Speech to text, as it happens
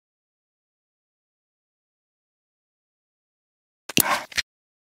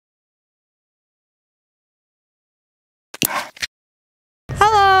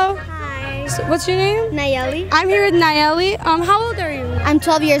So what's your name? Nayeli. I'm here with Nayeli. How old are you? I'm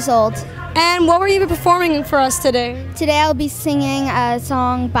 12 years old. And what were you performing for us today? Today I'll be singing a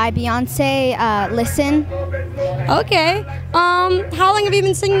song by Beyonce, Listen. Okay. How long have you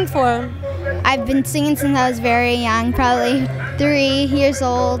been singing for? I've been singing since I was very young, probably 3 years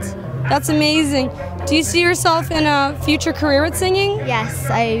old. That's amazing. Do you see yourself in a future career with singing? Yes,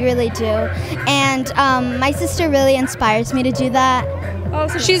 I really do. And my sister really inspires me to do that. Oh,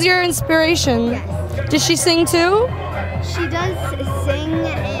 so she's your inspiration. Yes. Does she sing too? She does sing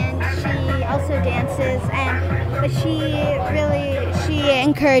and she also dances, but she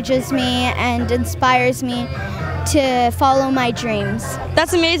encourages me and inspires me to follow my dreams.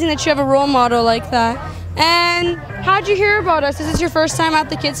 That's amazing that you have a role model like that. And how'd you hear about us? Is this your first time at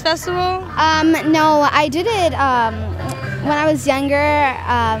the Kids Festival? No, I did it when I was younger.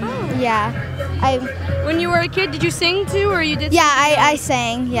 When you were a kid, did you sing too, or you did? Yeah, I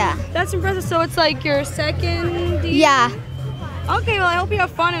sang. Yeah. That's impressive. So it's like your second year? Yeah. Okay, well I hope you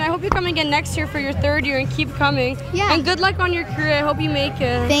have fun, and I hope you come again next year for your 3rd year and keep coming. Yeah. And good luck on your career. I hope you make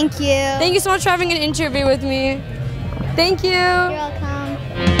it. Thank you. Thank you so much for having an interview with me. Thank you. You're welcome.